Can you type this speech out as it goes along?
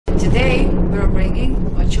today we're bringing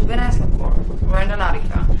what you've been asking for,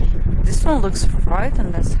 Randonauting. This one looks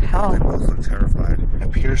frightened as hell. They both look terrified. It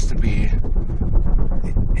appears to be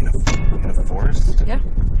in a forest. Yeah.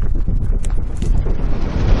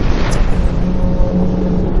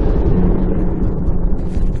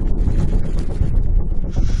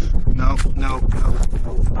 No.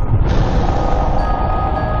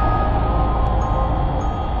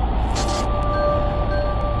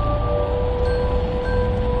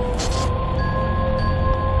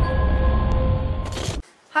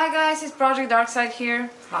 Hi guys, it's Project Darkside here.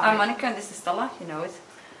 Hi. I'm Monica and this is Stella, you know it.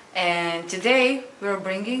 And today we're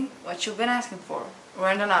bringing what you've been asking for,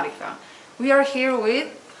 Randonautica. We are here with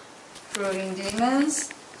Fruiting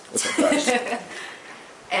Demons.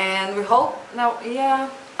 And we hope,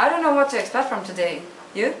 I don't know what to expect from today.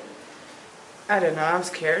 You? I don't know, I'm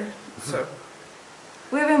scared. So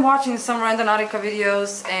We've been watching some Randonautica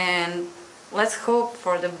videos and let's hope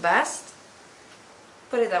for the best.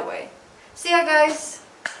 Put it that way. See ya guys!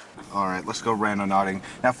 Alright, let's go randonauting.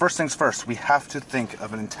 Now, first things first, we have to think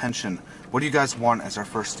of an intention. What do you guys want as our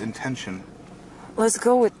first intention? Let's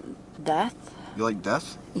go with death. You like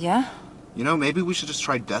death? Yeah? You know, maybe we should just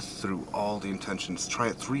try death through all the intentions. Try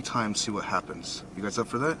it 3 times, see what happens. You guys up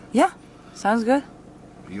for that? Yeah, sounds good.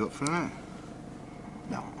 Are you up for that?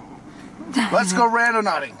 No. Let's go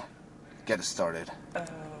randonauting! Get it started.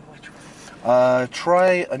 which one?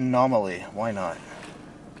 Try anomaly. Why not?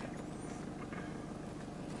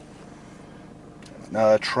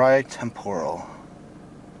 Try temporal.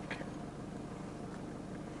 Okay.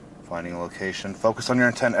 Finding a location. Focus on your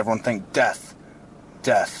intent. Everyone think death.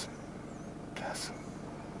 Death. Death.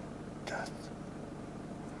 Death.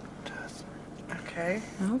 Death. Okay.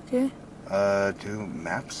 Okay. Do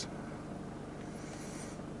maps.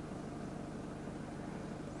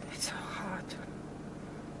 It's so hot.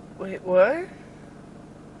 Wait, what?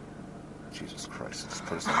 Jesus Christ. Just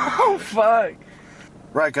put us on Oh fuck.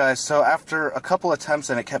 Right, guys, so after a couple attempts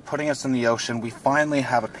and it kept putting us in the ocean, we finally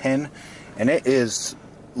have a pin, and it is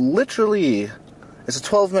literally, it's a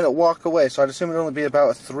 12-minute walk away, so I'd assume it'd only be about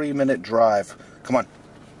a 3-minute drive. Come on.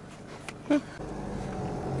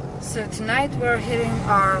 So tonight we're hitting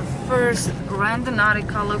our first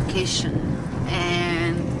Randonautica location,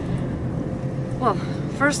 and well,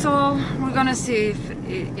 first of all, we're gonna see if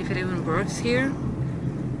it even works here,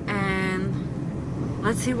 and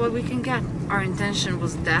let's see what we can get. Our intention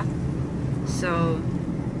was death, so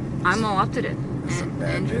I'm all up to it.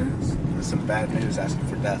 Andrew? There's some bad news asking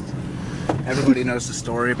for death. Everybody knows the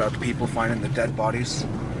story about the people finding the dead bodies.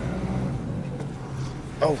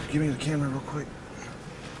 Oh, give me the camera real quick.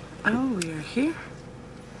 Oh, we are here?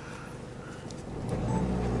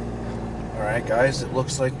 Alright, guys, it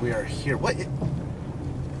looks like we are here. What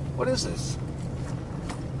is this?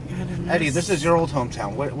 I don't know. Eddie, this is your old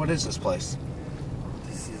hometown. What is this place?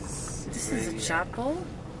 This is a chapel?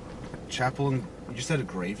 Chapel and you said a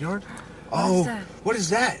graveyard? What is that? What is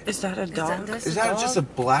that? Is that a dog? Is that just a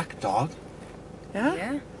black dog? Yeah?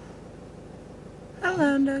 Yeah.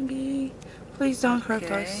 Hello, doggy. Please don't hurt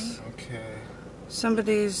Okay. us. Okay.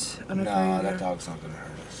 Somebody's on a No, graveyard. that dog's not gonna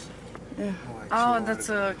hurt us. Yeah. Oh, that's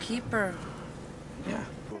a keeper. Yeah.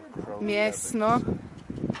 Mjesno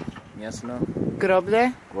Mjesno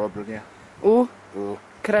groblje groblje u u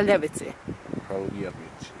Kraljevici.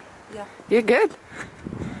 Kraljevici. Yeah. You're good?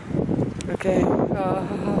 Okay. Oh,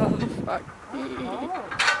 fuck. Oh,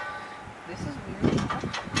 this is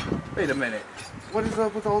weird. Wait a minute. What is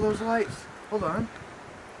up with all those lights? Hold on.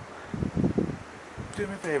 Do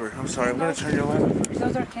me a favor. I'm sorry. I'm gonna turn your light on.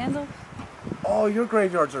 Those are candles? Oh, your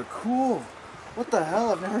graveyards are cool. What the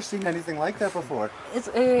hell? I've never seen anything like that before. It's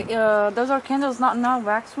those are candles, not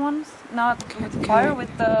wax ones, not with fire,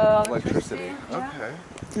 with the electricity. Yeah. Okay.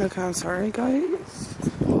 Okay, I'm sorry, guys.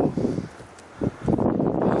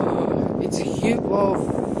 It's huge.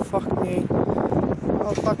 Whoa, fuck me.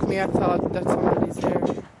 Oh, fuck me. I thought that somebody's there.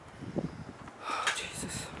 Oh,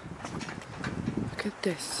 Jesus. Look at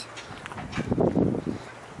this.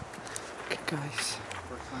 Okay, guys.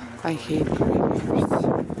 I hate graveyards.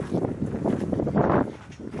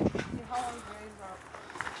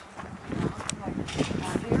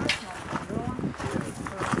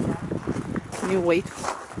 Can you wait?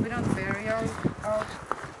 We don't bury our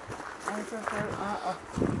ancestors.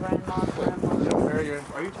 Grandma.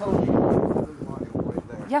 Are you telling me there's one right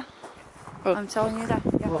there? Yeah. Oh. I'm telling you that.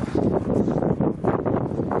 Yeah. Oh.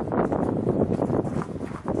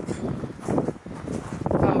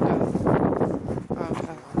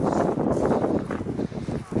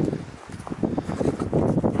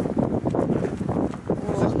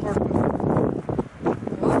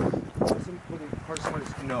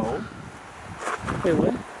 Wait,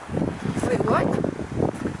 what? Wait, what? I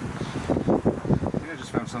think I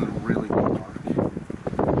just found something really dark.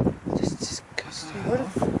 This is disgusting. What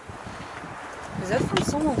is that from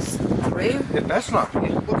someone's grave? It best not be.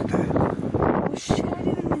 Look at that. Oh shit, I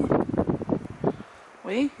didn't.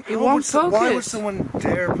 Wait, it How won't would focus. Why would someone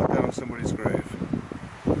dare put that on somebody's grave?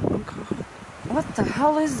 Oh god. What the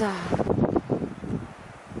hell is that?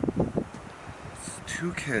 It's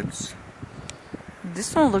 2 kids.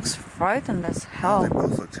 This one looks frightened as Oh, hell. they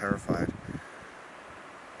both look terrified.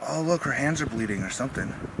 Oh, look, her hands are bleeding or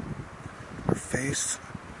something. Her face.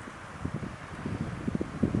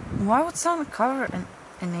 Why would someone cover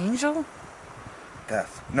an angel?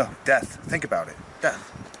 Death. No, death. Think about it.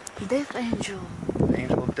 Death. Death angel.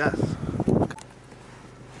 Angel of death.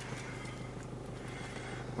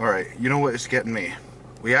 Alright, you know what is getting me?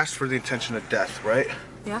 We asked for the intention of death, right?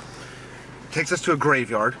 Yeah? Takes us to a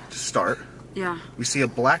graveyard to start. Yeah. We see a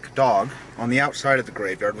black dog on the outside of the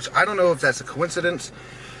graveyard, which I don't know if that's a coincidence,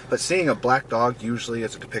 but seeing a black dog usually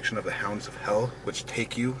is a depiction of the hounds of hell, which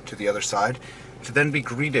take you to the other side, to then be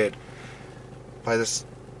greeted by this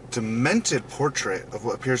demented portrait of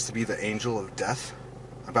what appears to be the angel of death,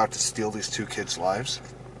 about to steal these 2 kids' lives.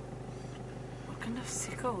 What kind of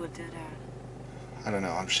sicko would do that? I don't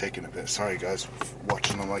know, I'm shaking a bit. Sorry guys,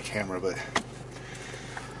 watching on my camera, but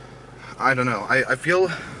I don't know. I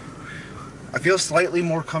feel slightly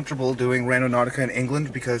more comfortable doing Randonautica in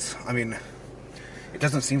England because, I mean, it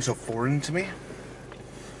doesn't seem so foreign to me.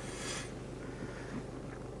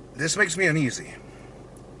 This makes me uneasy.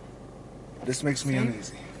 This makes me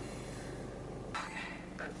uneasy.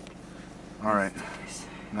 Alright,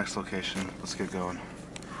 next location. Let's get going.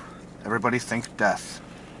 Everybody think death.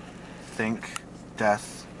 Think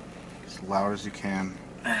death as loud as you can.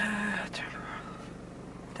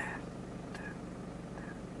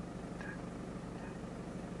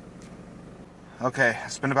 Okay,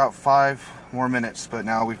 it's been about 5 more minutes, but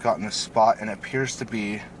now we've gotten a spot, and it appears to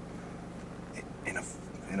be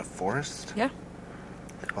in a forest. Yeah.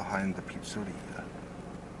 Behind the pizzeria.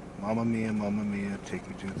 Mamma mia, take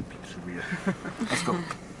me to the pizzeria. Let's go.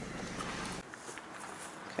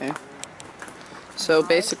 Okay. So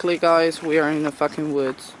basically, guys, we are in the fucking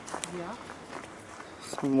woods. Yeah.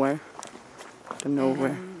 Somewhere. Don't know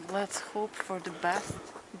where. Let's hope for the best,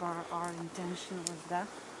 but our intention was that.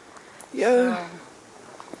 Yeah.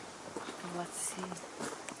 So, let's see.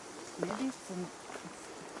 Maybe it's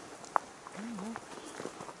I don't know.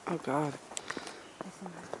 Oh god. Listen.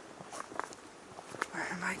 Where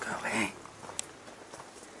am I going?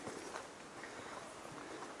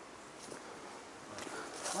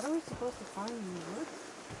 What are we supposed to find in the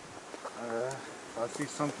woods? I see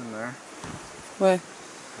something there. Where?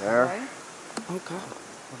 There. Right? Oh god.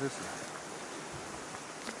 What is that?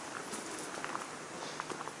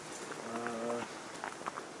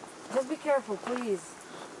 Just be careful, please.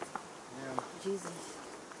 Yeah. Jesus.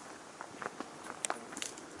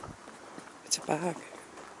 It's a bag.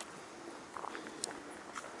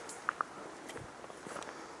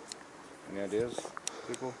 Any ideas,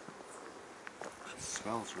 people? It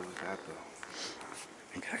smells really bad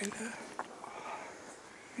though. Kinda.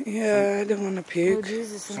 Yeah, I don't want to Oh, puke.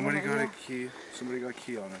 Jesus. Somebody got a key. Somebody got a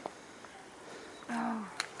key on it. Oh,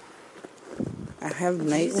 I have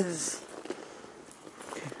nails. Jesus.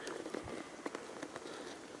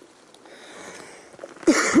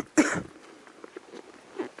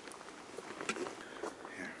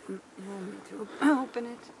 You want me to open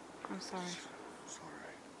it? I'm sorry. It's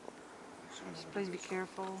alright. Just please be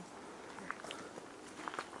careful.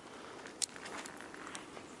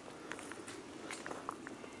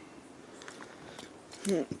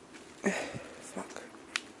 Fuck.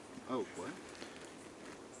 Oh, what?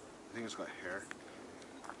 I think it's got hair.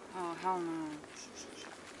 Oh, hell no.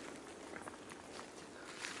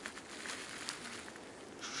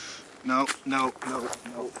 No.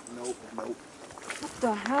 What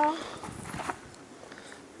the hell?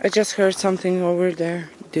 I just heard something over there,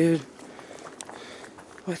 dude.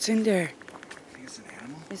 What's in there? I think it's an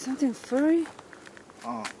animal. Is something furry?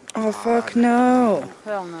 Oh. Oh fuck no. Oh,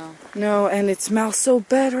 hell no. No, and it smells so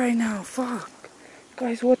bad right now. Fuck.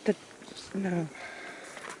 Guys, what the... No.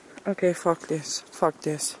 Okay, fuck this. Fuck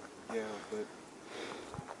this. Yeah, but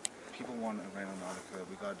people want a Randonautica.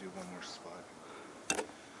 We gotta do one more spot.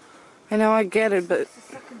 I know, I get it, but... It's a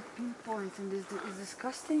second pinpoint and this is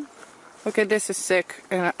disgusting. Okay, this is sick.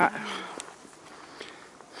 And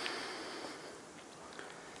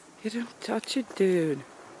You don't touch it, dude.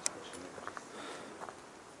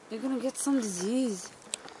 You're gonna get some disease.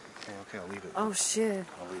 Okay, I'll leave it. Oh shit.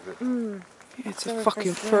 I'll leave it. Mm. It's Sorry a if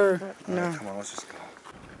fucking I said fur. that. No. Alright, come on, let's just go.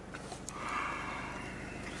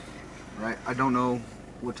 Right, I don't know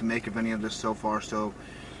what to make of any of this so far. So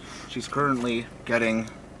she's currently getting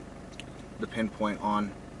the pinpoint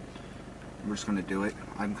on. We're just gonna do it.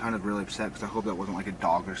 I'm kind of really upset because I hope that wasn't like a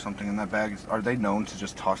dog or something in that bag. Are they known to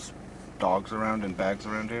just toss dogs around in bags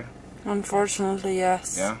around here? Unfortunately,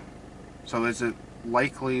 yes. Yeah? So is it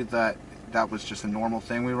likely that that was just a normal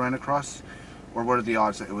thing we ran across? Or what are the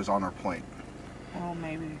odds that it was on our point? Oh,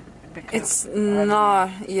 maybe. It's not,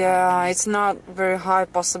 yeah, it's not very high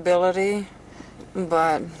possibility,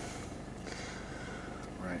 but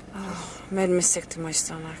Right. made me sick to my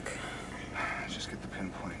stomach. Just get the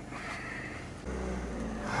pinpoint.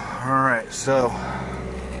 Alright, so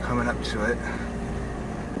coming up to it.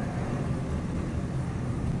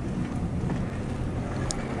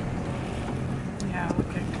 Yeah, look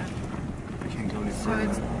at that. I can't go any So further.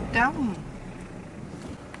 it's down.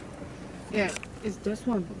 Yeah, it's this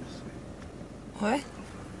one. What?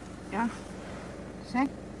 Yeah. See?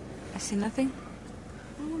 I see nothing.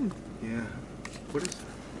 Yeah. What is that?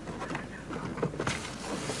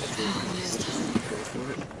 Go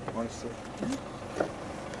for it, honestly.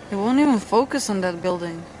 It won't even focus on that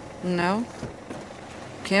building. No.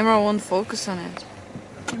 Camera won't focus on it.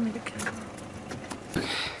 Give me the camera.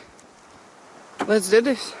 Let's do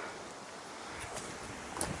this.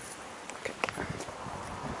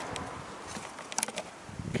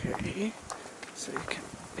 Okay. So you can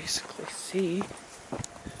basically see.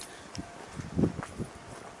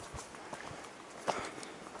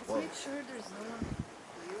 Make sure there's no one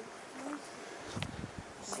here.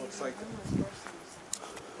 This looks like the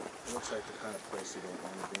kind of place you don't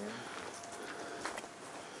want to be in.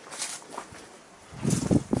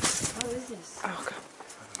 How is this? Oh, okay.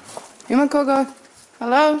 Human Kogo.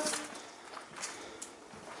 Hello?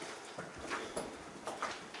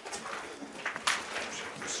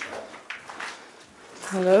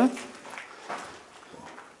 Hello?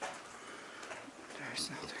 There's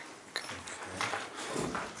nothing.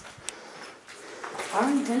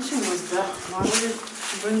 Our intention was that. Why would it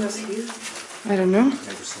bring us here? I don't know. Maybe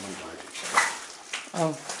someone died.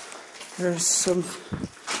 Oh, there's some.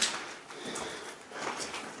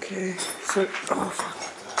 Okay, so. Oh, fuck.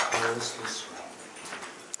 Where is this?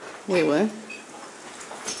 Wait, what?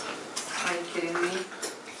 Are you kidding me?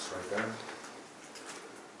 It's right there.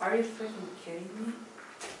 Are you freaking kidding me?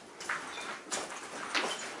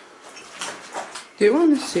 Do you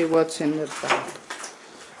want to see what's in the bag?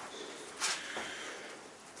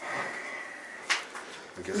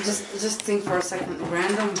 I guess Just think for a second.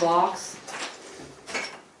 Random box.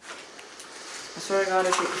 I swear to God,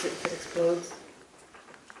 if it explodes.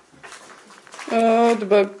 Oh, the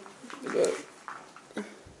bug. The bug.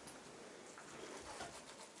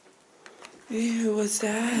 Ew, what's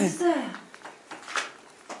that? What's that?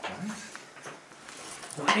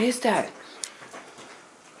 What is that?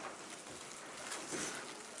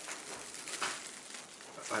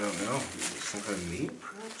 I don't know. Some kind of meat,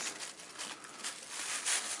 perhaps?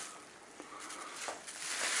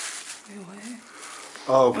 Wait, what?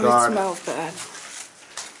 Oh, Oh, it God. smells bad.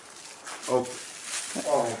 Oh.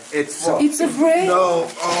 Oh. It's It's a bread? No.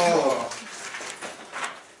 Oh.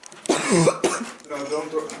 No,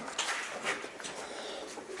 don't do it.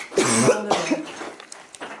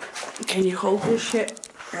 Can you hold this shit?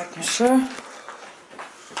 Right there. Sure.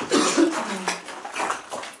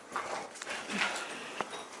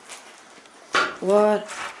 What?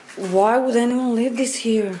 Why would anyone leave this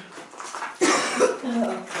here?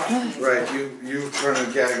 Right, you trying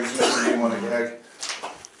to gag as much as you want to gag.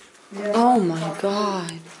 Oh my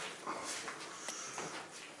God.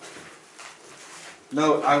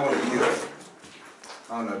 No, I want to puke.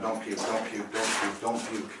 Oh no, don't puke, don't puke, don't puke, don't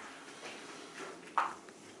puke.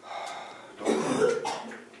 Don't puke.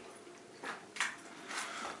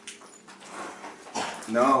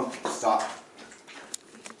 No, stop.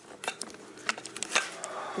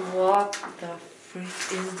 What the freak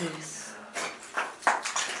is this?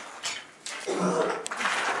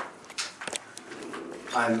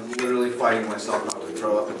 I'm literally fighting myself not to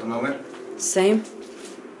throw up at the moment. Same.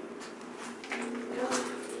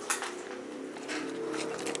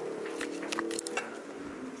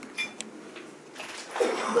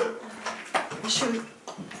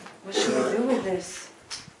 What should we do with this?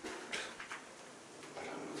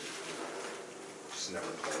 Just never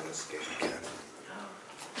play this game again.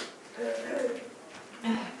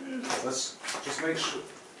 Let's just make sure.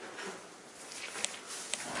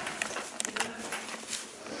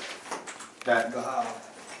 That Wow.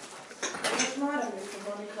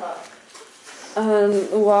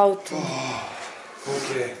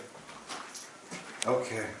 okay.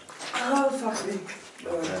 Okay. Oh, fuck me.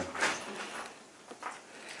 Okay.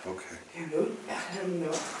 Okay. You know? I don't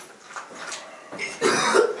know.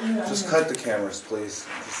 Just cut the cameras, please.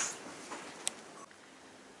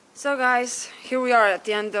 So guys, here we are at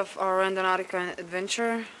the end of our Randonauting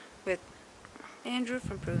adventure with Andrew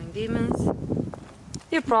from Proving Demons.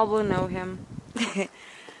 You probably know him.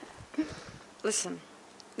 Listen,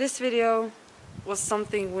 this video was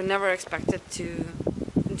something we never expected to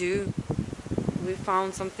do. We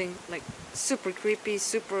found something like super creepy,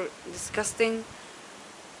 super disgusting,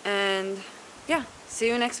 and yeah, see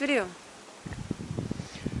you next video.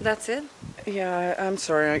 That's it. Yeah, I'm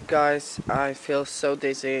sorry guys, I feel so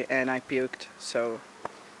dizzy and I puked, so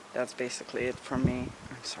that's basically it from me.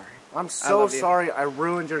 I'm sorry. I'm so sorry I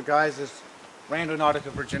ruined your guys'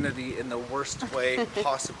 Randonautica virginity in the worst way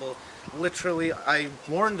possible. Literally, I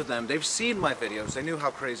warned them. They've seen my videos. They knew how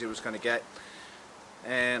crazy it was going to get.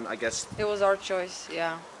 And I guess... It was our choice,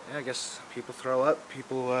 yeah. Yeah, I guess people throw up.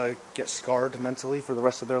 People get scarred mentally for the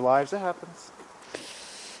rest of their lives. It happens.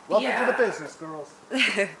 Welcome to the business, girls.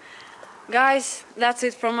 Guys, that's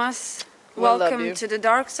it from us. We'll Welcome to the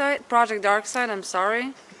dark side, Project Dark Side, I'm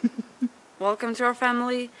sorry. Welcome to our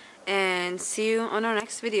family, and see you on our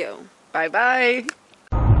next video. Bye bye!